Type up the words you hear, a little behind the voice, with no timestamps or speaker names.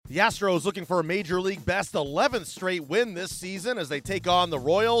The Astros looking for a Major League best 11th straight win this season as they take on the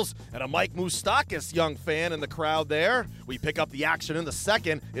Royals, and a Mike Moustakas young fan in the crowd there. We pick up the action in the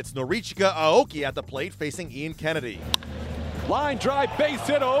second. It's Norichika Aoki at the plate facing Ian Kennedy. Line drive, base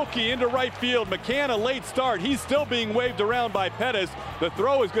hit, Aoki into right field. McCann, a late start. He's still being waved around by Pettis. The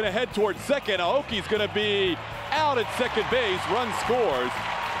throw is going to head towards second. Aoki's going to be out at second base. Run scores.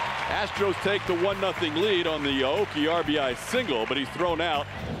 Astros take the 1-0 lead on the Aoki RBI single, but he's thrown out.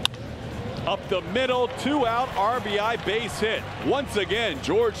 Up the middle, 2 out, RBI base hit. Once again,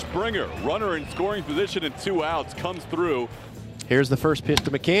 George Springer, runner in scoring position and 2 outs, comes through. Here's the first pitch to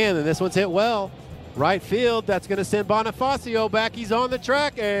McCann, and this one's hit well. Right field, that's going to send Bonifacio back. He's on the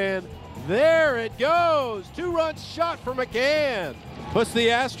track, and there it goes. 2-run shot for McCann. Puts the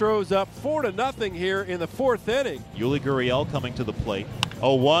Astros up 4-0 here in the 4th inning. Yuli Gurriel coming to the plate.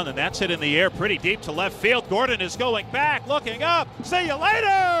 0-1, and that's hit in the air pretty deep to left field. Gordon is going back, looking up. See you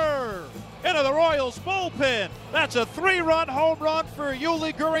later! Into the Royals bullpen. That's a 3-run home run for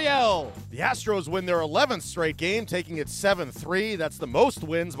Yuli Gurriel. The Astros win their 11th straight game, taking it 7-3. That's the most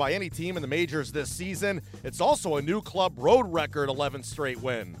wins by any team in the majors this season. It's also a new club road record 11th straight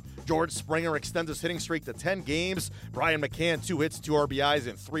win. George Springer extends his hitting streak to 10 games. Brian McCann, 2 hits, 2 RBIs,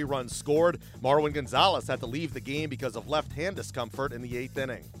 and 3 runs scored. Marwin Gonzalez had to leave the game because of left hand discomfort in the 8th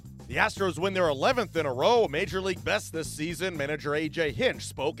inning. The Astros win their 11th in a row, a Major League best this season. Manager A.J. Hinch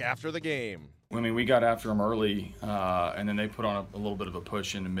spoke after the game. I mean, we got after them early, and then they put on a little bit of a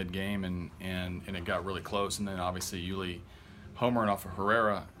push in the mid-game, and it got really close. And then obviously Yuli homering off of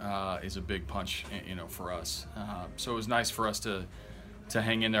Herrera is a big punch, for us. So it was nice for us to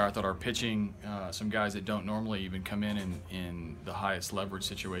hang in there. I thought our pitching, some guys that don't normally even come in the highest leverage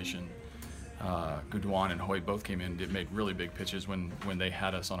situation, Goodwin and Hoyt both came in and made really big pitches when they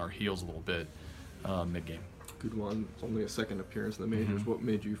had us on our heels a little bit mid-game. Goodwin, only a second appearance in the majors. Mm-hmm. What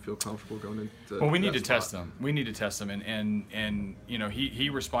made you feel comfortable going into? Well, we need to test them. We need to test them, and he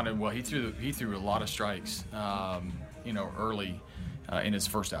responded well. He threw a lot of strikes, early in his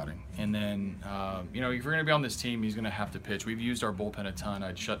first outing, and then if you're going to be on this team, he's going to have to pitch. We've used our bullpen a ton.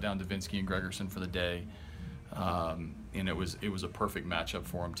 I'd shut down Davinsky and Gregerson for the day, and it was a perfect matchup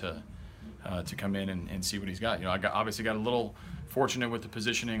for him to come in and see what he's got. I obviously got a little fortunate with the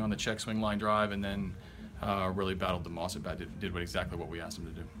positioning on the check swing line drive, and then really battled the moss at bat. Did exactly what we asked him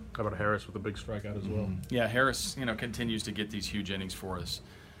to do. How about Harris with a big strikeout as well? Yeah, Harris, continues to get these huge innings for us,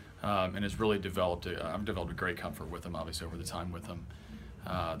 and has really developed. I've developed a great comfort with him, obviously over the time with him.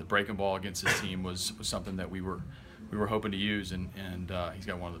 The breaking ball against his team was something that we were hoping to use, and he's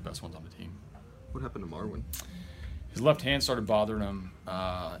got one of the best ones on the team. What happened to Marwin? His left hand started bothering him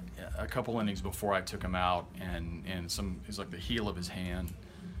a couple innings before I took him out, and it's like the heel of his hand,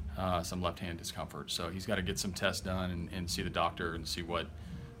 some left hand discomfort. So he's got to get some tests done and see the doctor and see what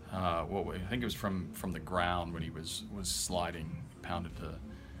I think it was from the ground when he was sliding, pounded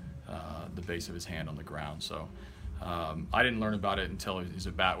the base of his hand on the ground. So I didn't learn about it until his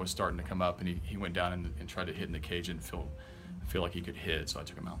bat was starting to come up, and he went down and tried to hit in the cage and feel like he could hit, so I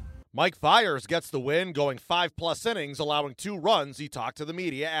took him out. Mike Fiers gets the win, going 5+ innings, allowing 2 runs. He talked to the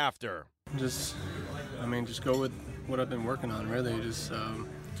media after. Just go with what I've been working on, really. Just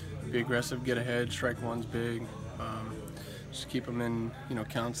be aggressive, get ahead, strike one's big. Just keep them in,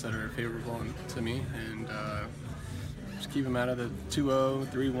 counts that are favorable to me, and just keep them out of the 2-0,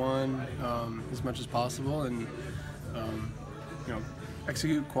 3-1 as much as possible, and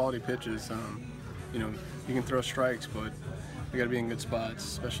execute quality pitches. You can throw strikes, but we got to be in good spots,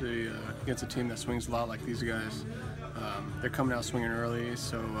 especially against a team that swings a lot like these guys. They're coming out swinging early,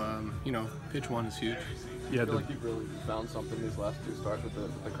 so pitch one is huge. Yeah, I feel like you've really found something these last 2 starts with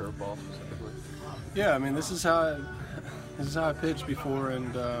the curveball specifically. Yeah, this is how I pitched before,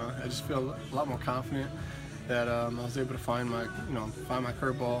 and I just feel a lot more confident that I was able to find my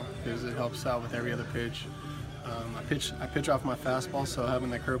curveball, because it helps out with every other pitch. I pitch off my fastball, so having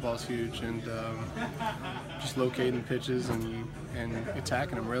that curveball is huge, and just locating pitches and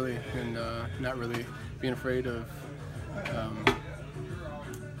attacking them really, and not really being afraid of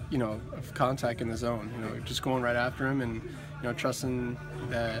contact in the zone. Just going right after him, and trusting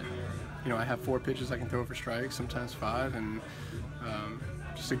that I have 4 pitches I can throw for strikes, sometimes 5, and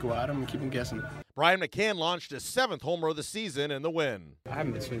just to go at him and keep him guessing. Brian McCann launched his 7th homer of the season in the win. I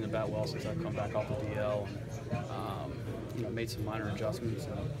haven't been swinging the bat well since I've come back off the DL. Made some minor adjustments,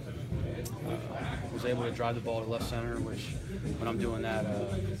 and was able to drive the ball to left center, which when I'm doing that,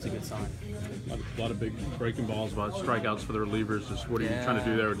 it's a good sign. A lot of big breaking balls, about strikeouts for the relievers. Just what are you trying to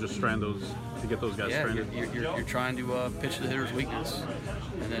do there? Just strand those to get those guys stranded? You're trying to pitch the hitter's weakness,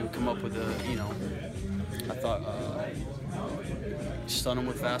 and then come up with I thought stun them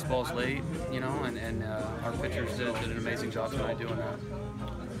with fastballs late, and our pitchers did an amazing job tonight doing that.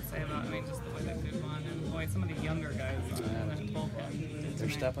 I mean, just the way they move on, and the way some of the younger guys in the bullpen. They're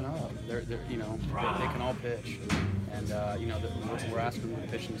stepping up. They're they can all pitch, and we're asking them to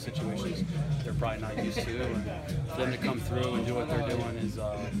pitch in the situations they're probably not used to, and for them to come through and do what they're doing is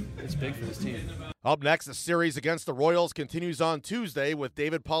it's big for this team. Up next, the series against the Royals continues on Tuesday with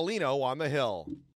David Paulino on the hill.